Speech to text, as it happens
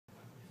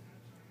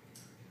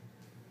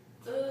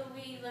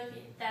look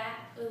at that.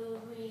 Ooh,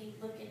 we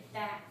look at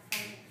that.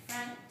 From the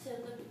front to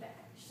the back.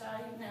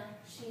 Shawty know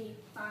she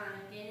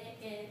fine. Get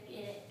it, get it,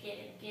 get it, get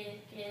it, get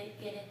it, get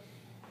it, get it.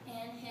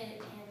 And hit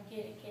it, and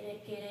get it, get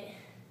it, get it.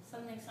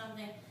 Something,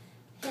 something.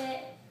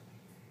 Hit,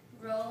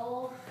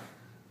 roll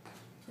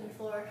to the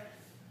floor.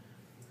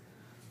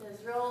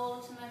 Just roll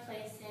to my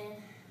place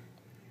in.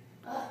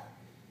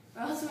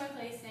 Roll to my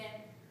place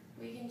in.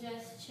 We can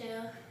just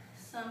chill.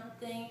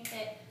 Something,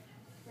 hit,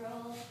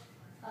 roll,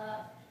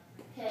 up,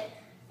 hit,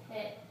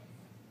 hit,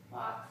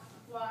 walk,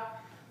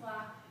 walk,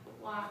 walk,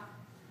 walk.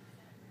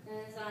 And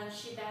it's on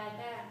she bad,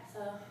 bad.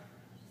 So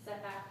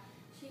step back.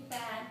 She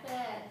bad,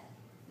 bad.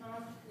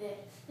 Mom,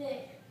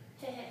 thick,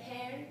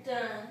 hair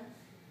done.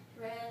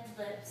 Red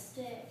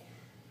lipstick.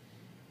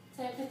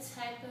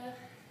 Type of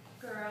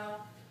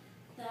girl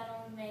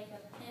that'll make a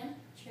pimp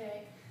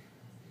trick.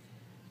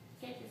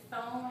 Get your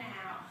phone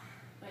out.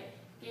 Wait,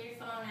 get your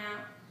phone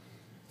out.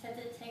 Have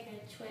to take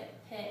a twit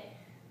pic.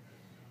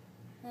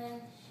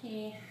 Then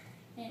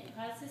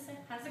how does it say?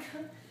 How's it go?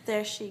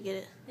 There she get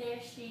it. There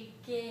she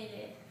get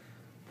it.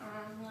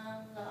 On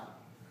the low.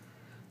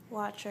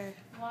 Watch her.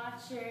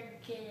 Watch her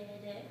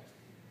get it.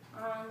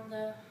 On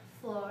the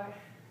floor.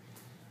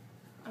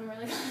 I'm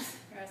really gonna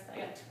rest. I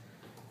got to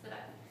sit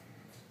back.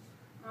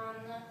 On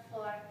the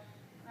floor.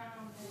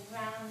 Round and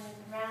round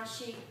and round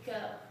she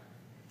go.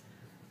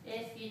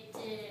 If you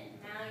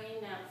didn't, now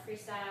you know.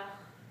 Freestyle.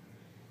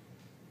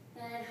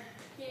 Then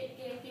get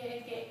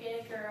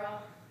it, girl.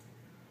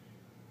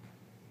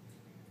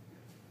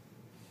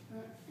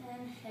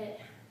 And hit.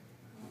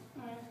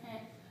 And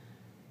hit.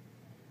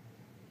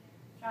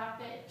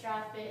 Drop it,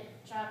 drop it,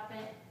 drop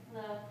it,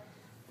 low.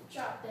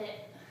 Drop it.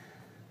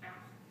 Ow.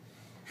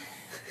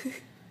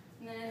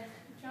 And then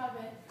drop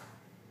it.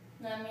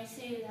 Let me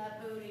see that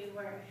booty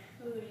work.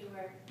 Booty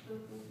work.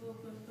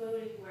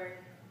 Booty work.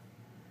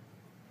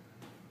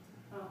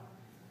 Oh,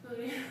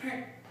 booty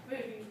work.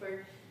 Booty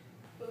work.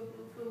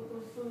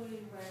 Booty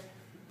work.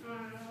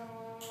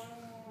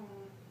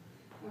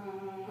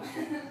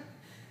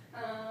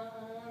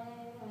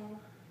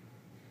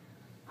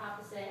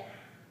 Opposite.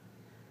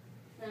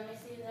 Let me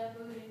see that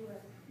booty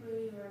work.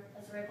 Booty work.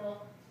 Let's ripple.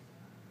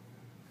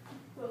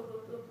 Booty.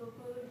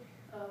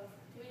 Oh,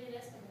 do we do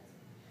this one?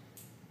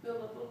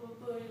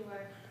 Booty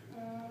work.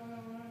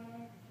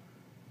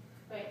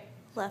 Wait.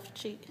 Left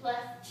cheek.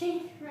 Left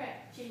cheek,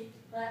 right cheek.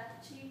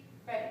 Left cheek,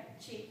 right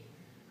cheek.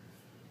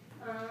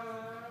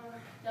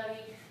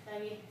 Dougie,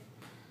 dougie.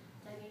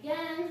 Dougie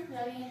again.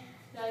 Dougie,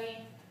 dougie.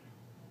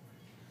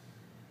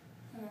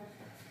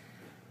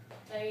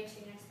 Dougie to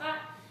your spot.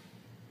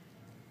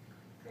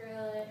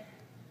 Girl, it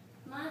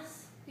must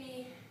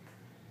be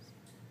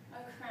a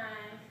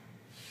crime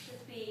to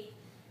be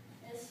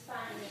as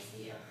fine as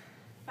you.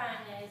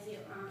 Fine as you,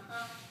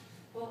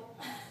 Well,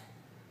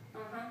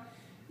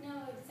 know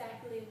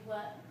exactly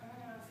what. I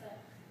don't know if that.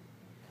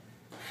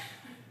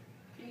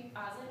 Can you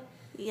pause it?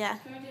 Yeah.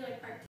 Can we do